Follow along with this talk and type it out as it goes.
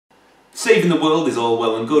Saving the world is all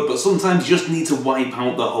well and good, but sometimes you just need to wipe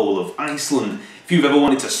out the whole of Iceland. If you've ever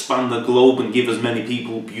wanted to span the globe and give as many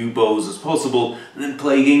people buboes as possible, then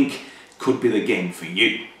Plague Inc. could be the game for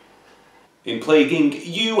you. In Plague Inc.,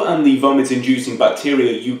 you and the vomit-inducing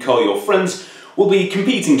bacteria you call your friends will be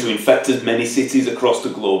competing to infect as many cities across the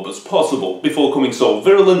globe as possible, before becoming so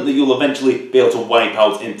virulent that you'll eventually be able to wipe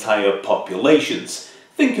out entire populations.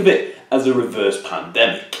 Think of it as a reverse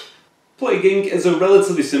pandemic. Plague Inc. is a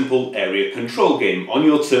relatively simple area control game. On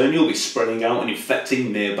your turn, you'll be spreading out and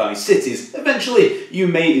infecting nearby cities. Eventually, you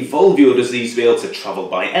may evolve your disease to be able to travel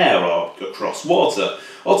by air or across water,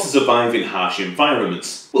 or to survive in harsh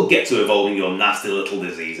environments. We'll get to evolving your nasty little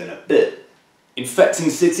disease in a bit.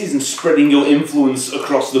 Infecting cities and spreading your influence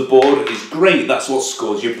across the board is great, that's what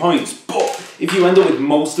scores your points. But if you end up with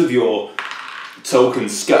most of your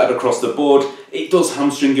tokens scattered across the board, it does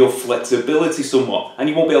hamstring your flexibility somewhat, and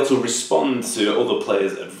you won't be able to respond to other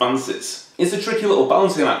players' advances. It's a tricky little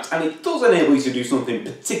balancing act, and it does enable you to do something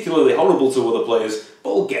particularly horrible to other players,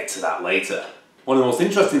 but we'll get to that later. One of the most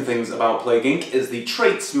interesting things about Plague Inc. is the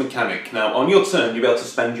traits mechanic. Now, on your turn, you'll be able to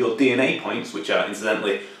spend your DNA points, which are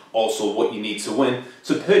incidentally also what you need to win,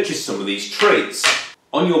 to purchase some of these traits.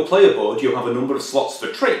 On your player board, you'll have a number of slots for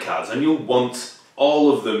trait cards, and you'll want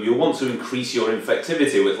all of them. You'll want to increase your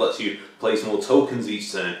infectivity, which lets you place more tokens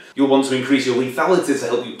each turn. You'll want to increase your lethality to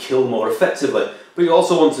help you kill more effectively, but you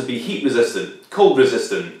also want to be heat resistant, cold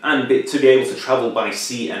resistant, and to be able to travel by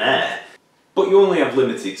sea and air. But you only have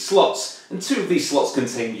limited slots, and 2 of these slots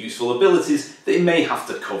contain useful abilities that you may have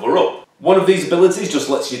to cover up. One of these abilities just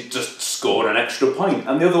lets you score an extra point,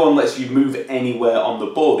 and the other one lets you move anywhere on the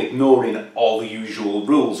board, ignoring all the usual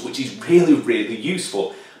rules, which is really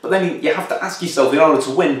useful. But then you have to ask yourself, in order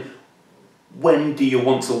to win, when do you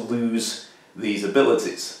want to lose these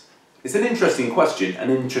abilities? It's an interesting question, an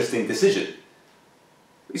interesting decision.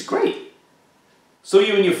 It's great. So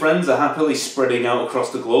you and your friends are happily spreading out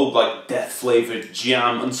across the globe like death-flavoured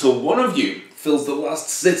jam until one of you fills the last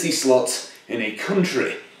city slot in a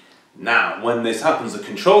country. Now, when this happens, the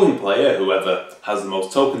controlling player, whoever has the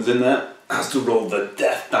most tokens in there, has to roll the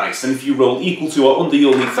death dice, and if you roll equal to or under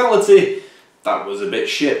your lethality, that was a bit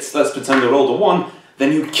shit. Let's pretend I rolled a 1,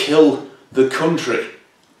 then you kill the country,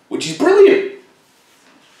 which is brilliant.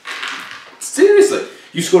 Seriously,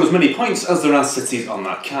 you score as many points as there are cities on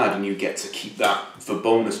that card, and you get to keep that for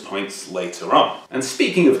bonus points later on. And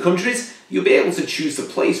speaking of countries, you'll be able to choose to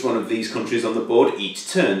place one of these countries on the board each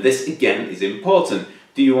turn. This again is important.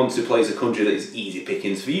 Do you want to place a country that is easy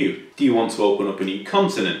pickings for you? Do you want to open up a new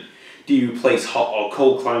continent? Do you place hot or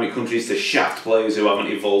cold climate countries to shaft players who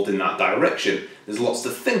haven't evolved in that direction? There's lots to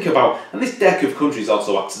think about, and this deck of countries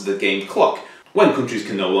also acts as the game clock. When countries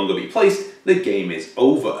can no longer be placed, the game is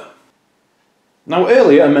over. Now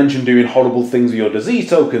earlier I mentioned doing horrible things with your disease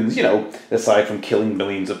tokens, you know, aside from killing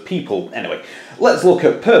millions of people. Anyway, let's look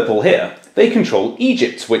at purple here. They control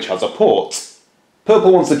Egypt, which has a port.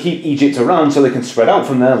 Purple wants to keep Egypt around so they can spread out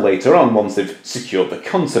from there later on once they've secured the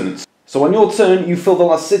continent. So on your turn, you fill the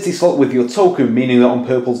last city slot with your token, meaning that on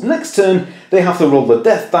Purple's next turn, they have to roll the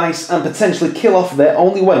death dice and potentially kill off their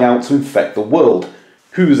only way out to infect the world.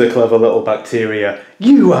 Who's a clever little bacteria?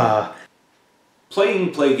 You are!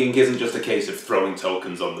 Playing Plague Inc. isn't just a case of throwing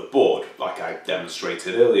tokens on the board, like I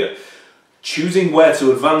demonstrated earlier. Choosing where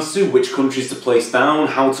to advance to, which countries to place down,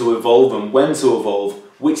 how to evolve and when to evolve,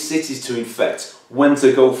 which cities to infect, when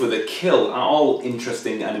to go for the kill are all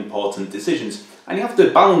interesting and important decisions. And you have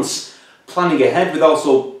to balance planning ahead with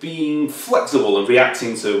also being flexible and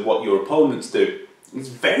reacting to what your opponents do. It's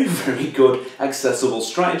a very good accessible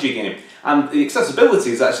strategy game. And the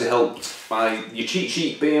accessibility is actually helped by your cheat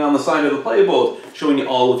sheet being on the side of the player board, showing you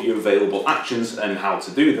all of your available actions and how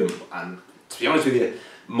to do them. And to be honest with you,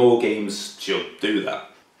 more games should do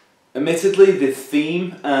that. Admittedly, the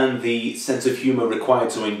theme and the sense of humour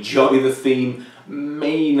required to enjoy the theme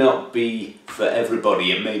may not be for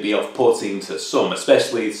everybody. It may be off-putting to some,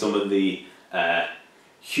 especially some of the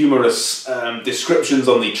humorous descriptions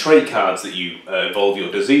on the trait cards that you evolve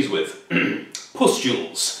your disease with.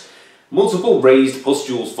 Pustules. Multiple raised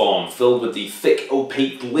pustules form, filled with the thick,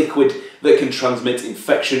 opaque liquid that can transmit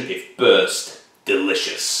infection if burst.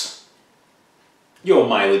 Delicious. Your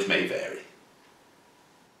mileage may vary.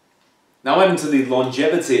 Now adding to the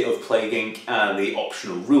longevity of Plague Inc. are the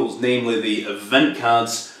optional rules, namely the event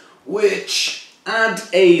cards, which add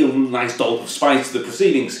a nice dollop of spice to the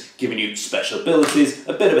proceedings, giving you special abilities,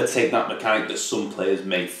 a bit of a take-that mechanic that some players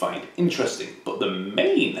may find interesting. But the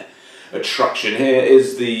main attraction here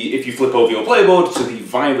is if you flip over your playboard to the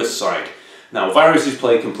virus side. Now, viruses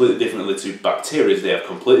play completely differently to bacteria. They have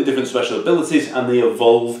completely different special abilities and they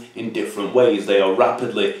evolve in different ways. They are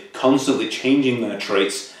rapidly constantly changing their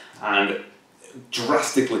traits and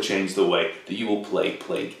drastically change the way that you will play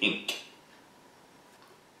Plague Inc.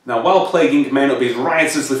 Now, while Plague Inc. may not be as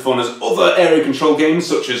riotously fun as other area control games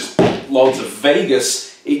such as Lords of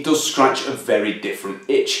Vegas, it does scratch a very different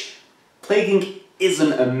itch. Plague Inc.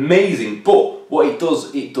 isn't amazing, but what it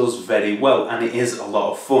does very well, and it is a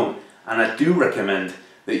lot of fun, and I do recommend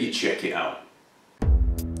that you check it out.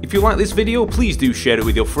 If you like this video, please do share it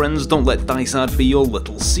with your friends. Don't let Dice Art be your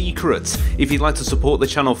little secret. If you'd like to support the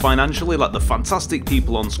channel financially like the fantastic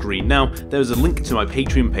people on screen now, there's a link to my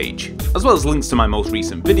Patreon page, as well as links to my most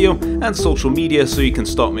recent video and social media so you can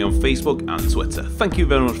stalk me on Facebook and Twitter. Thank you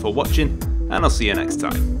very much for watching, and I'll see you next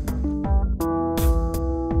time.